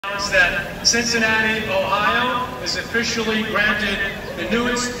that Cincinnati, Ohio is officially granted the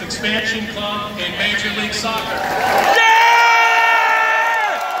newest expansion club in Major League Soccer.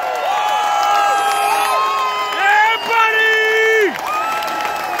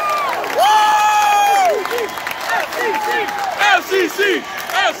 FCC,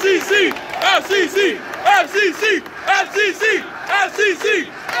 FCC, FCC, FCC, FCC, FCC,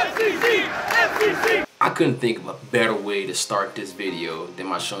 FCC, FCC. I couldn't think of a better way to start this video than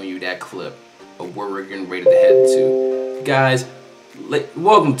by showing you that clip of where we're getting ready to head to. Guys,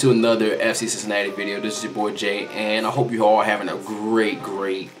 welcome to another FC Cincinnati video. This is your boy Jay, and I hope you're all having a great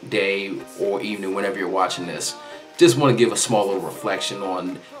day or evening whenever you're watching this. Just want to give a small little reflection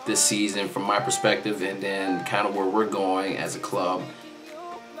on this season from my perspective, and then kind of where we're going as a club,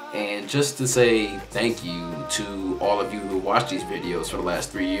 and just to say thank you to all of you who watched these videos for the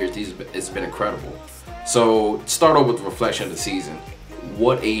last 3 years. It's been incredible. So start off with the reflection of the season.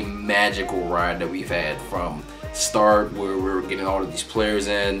 What a magical ride that we've had from start where we're getting all of these players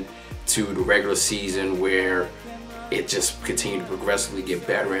in to the regular season where it just continued to progressively get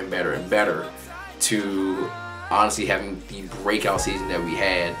better and better and better, to honestly having the breakout season that we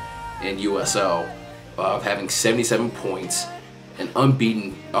had in USL, of having 77 points, an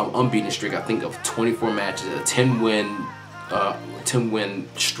unbeaten streak, I think, of 24 matches, a 10-win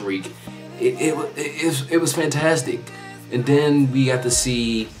streak. It was fantastic. And then we got to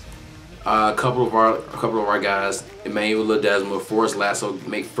see a couple of our guys, Emmanuel Ledesma, Forrest Lasso,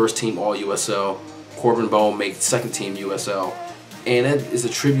 make first team All USL, Corbin Bone make second team USL, and that is a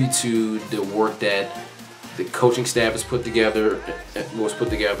tribute to the work that the coaching staff has put together.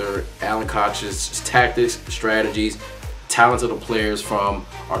 Alan Koch's tactics, strategies, talents of the players, from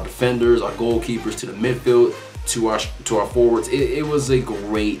our defenders, our goalkeepers, to the midfield, to our forwards. It was a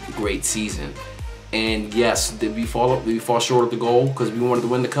great season. And yes, did we fall short of the goal because we wanted to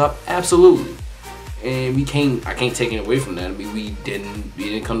win the cup? Absolutely. And I can't take it away from that. I mean, we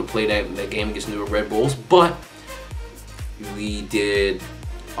didn't come to play that game against New York Red Bulls, but we did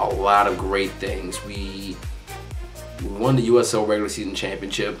a lot of great things. We won the USL regular season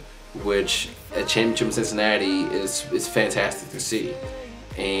championship, which a championship in Cincinnati is fantastic to see.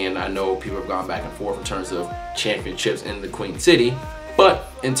 And I know people have gone back and forth in terms of championships in the Queen City, but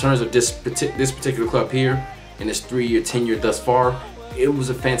in terms of this particular club here, in this 3-year tenure thus far, it was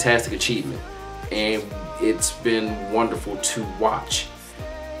a fantastic achievement, and it's been wonderful to watch,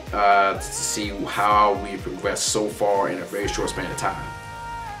 to see how we progressed so far in a very short span of time.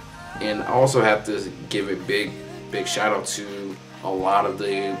 And I also have to give a big shout out to a lot of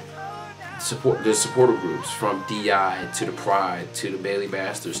the supporter groups, from DI to the Pride to the Bailey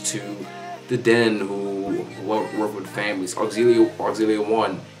Bastards to the Den, who work with families, Auxilio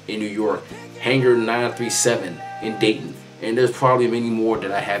 1 in New York, Hangar 937 in Dayton, and there's probably many more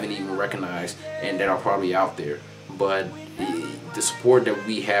that I haven't even recognized and that are probably out there. But the support that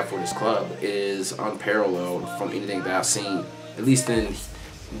we have for this club is unparalleled from anything that I've seen, at least in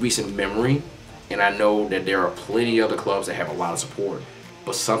recent memory. And I know that there are plenty of other clubs that have a lot of support,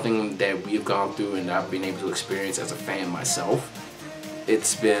 but something that we've gone through and I've been able to experience as a fan myself,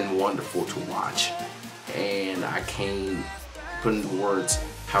 it's been wonderful to watch. And I can't put into words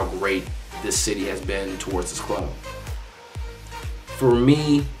how great this city has been towards this club. For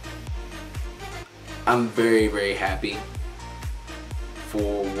me, I'm very happy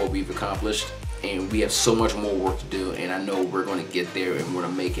for what we've accomplished, and we have so much more work to do, and I know we're going to get there and we're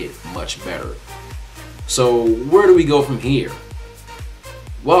going to make it much better. So where do we go from here?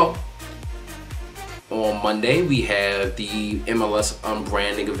 Well, on Monday we have the MLS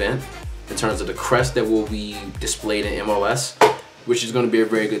unbranding event in terms of the crest that will be displayed in MLS, which is going to be a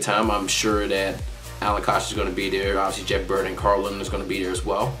very good time. I'm sure that Alan Koch is going to be there. Obviously, Jeff Berding, Carl Lemon is going to be there as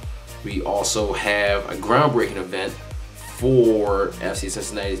well. We also have a groundbreaking event for FC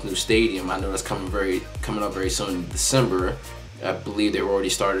Cincinnati's new stadium. I know that's coming up very soon in December. I believe they've already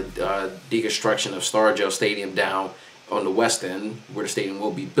started deconstruction of Stargell Stadium down on the west end, where the stadium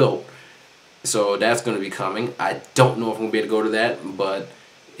will be built. So that's going to be coming. I don't know if I'm going to be able to go to that, but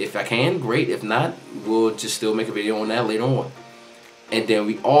if I can, great. If not, we'll just still make a video on that later on. And then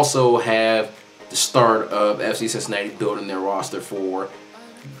we also have the start of FC Cincinnati building their roster for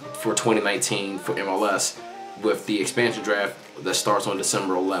 2019 for MLS, with the expansion draft that starts on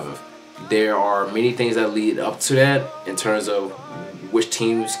December 11th. There are many things that lead up to that in terms of which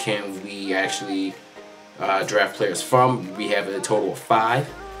teams can we actually draft players from. We have a total of 5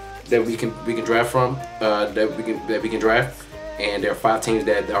 that we can draft from, that we can draft, and there are 5 teams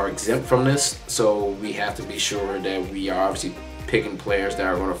that are exempt from this. So we have to be sure that we are obviously picking players that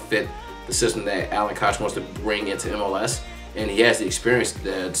are going to fit the system that Alan Koch wants to bring into MLS. and he has the experience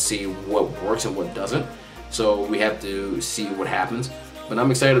to see what works and what doesn't. So we have to see what happens. But I'm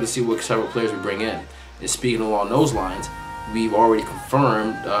excited to see what type of players we bring in. And speaking along those lines, we've already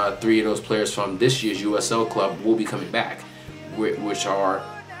confirmed 3 of those players from this year's USL club will be coming back, which are,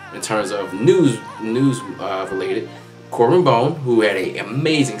 in terms of news related, Corbin Bone, who had an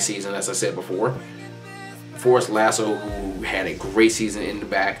amazing season, as I said before. Forrest Lasso, who had a great season in the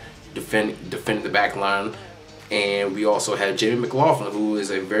back, defending the back line. And we also had Jamie McLaughlin, who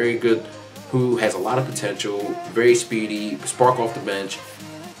is who has a lot of potential, very speedy, spark off the bench,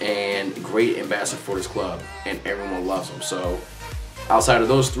 and great ambassador for this club, and everyone loves him. So outside of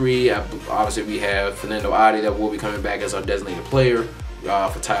those 3, obviously we have Fernando Adi that will be coming back as our designated player.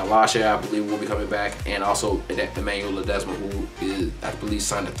 For Ty Lasha, I believe will be coming back, and also Emmanuel Ledesma, who is, I believe,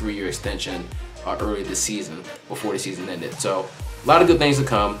 signed a 3-year extension early this season before the season ended. So a lot of good things to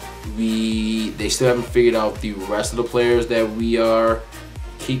come. They still haven't figured out the rest of the players that we are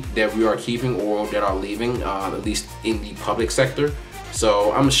keeping or that are leaving, at least in the public sector.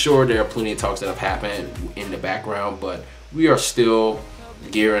 So I'm sure there are plenty of talks that have happened in the background, but we are still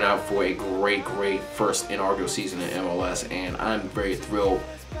gearing up for a great first inaugural season in MLS, and I'm very thrilled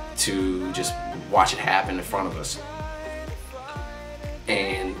to just watch it happen in front of us.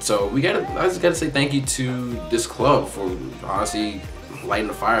 And so I just gotta say thank you to this club for honestly lighting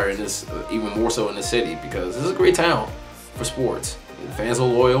the fire in this, even more so in the city, because this is a great town for sports. The fans are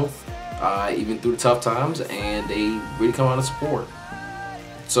loyal, even through the tough times, and they really come out and support.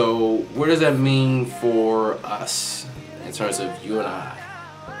 So what does that mean for us in terms of you and I,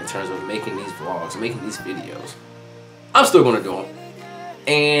 in terms of making these vlogs, making these videos? I'm still gonna do them,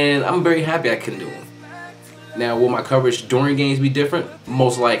 and I'm very happy I can do them. Now, will my coverage during games be different?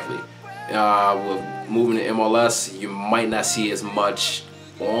 Most likely. With moving to MLS, you might not see as much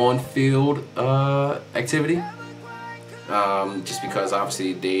on-field activity. Just because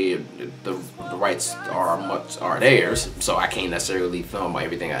obviously the rights are theirs, so I can't necessarily film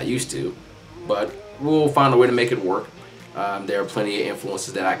everything I used to, but we'll find a way to make it work. There are plenty of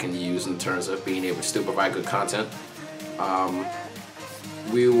influences that I can use in terms of being able to still provide good content.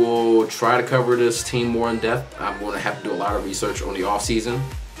 We will try to cover this team more in depth. I'm going to have to do a lot of research on the off season,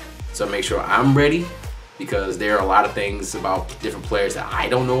 so make sure I'm ready, because there are a lot of things about different players that I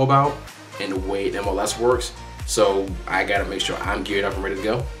don't know about and the way MLS works. So I gotta make sure I'm geared up and ready to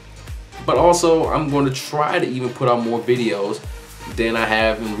go. But also, I'm going to try to even put out more videos than I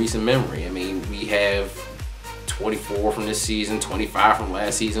have in recent memory. I mean, we have 24 from this season, 25 from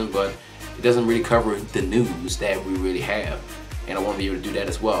last season, but it doesn't really cover the news that we really have. And I want to be able to do that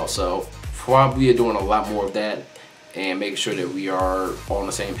as well. So probably doing a lot more of that, and making sure that we are all on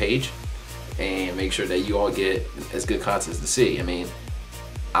the same page, and make sure that you all get as good content to see. I mean,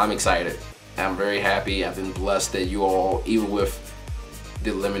 I'm excited. I'm very happy. I've been blessed that you all, even with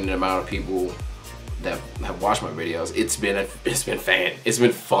the limited amount of people that have watched my videos, it's been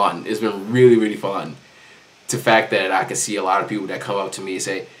fun. It's been really fun. The fact that I can see a lot of people that come up to me and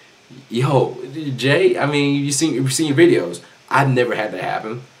say, "Yo, Jay, I mean, you've seen your videos." I've never had that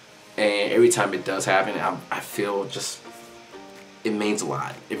happen, and every time it does happen, I feel just, it means a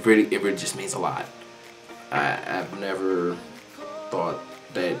lot. It really just means a lot. I've never thought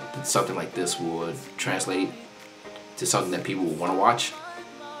that something like this would translate to something that people would want to watch.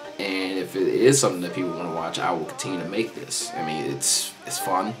 And if it is something that people want to watch, I will continue to make this. I mean, it's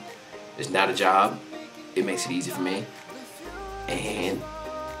fun. It's not a job. It makes it easy for me. And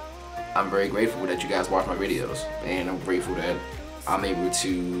I'm very grateful that you guys watch my videos. And I'm grateful that I'm able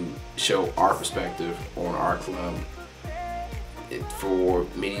to show our perspective on our club for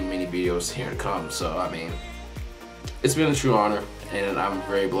many videos here to come. So, I mean, it's been a true honor, and I'm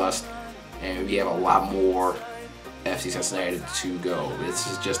very blessed, and we have a lot more FC Cincinnati to go.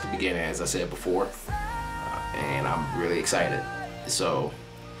 This is just the beginning, as I said before, and I'm really excited. So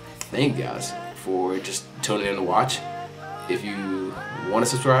thank you guys for just tuning in to watch. If you want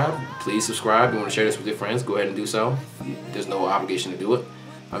to subscribe, please subscribe. If you want to share this with your friends, go ahead and do so. There's no obligation to do it.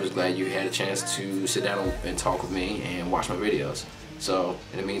 I'm just glad you had a chance to sit down and talk with me and watch my videos. So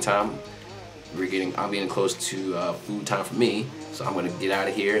in the meantime, I'm getting close to food time for me, so I'm gonna get out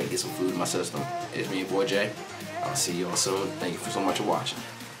of here and get some food in my system. It's me, your boy Jay. I'll see you all soon. Thank you so much for watching.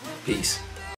 Peace.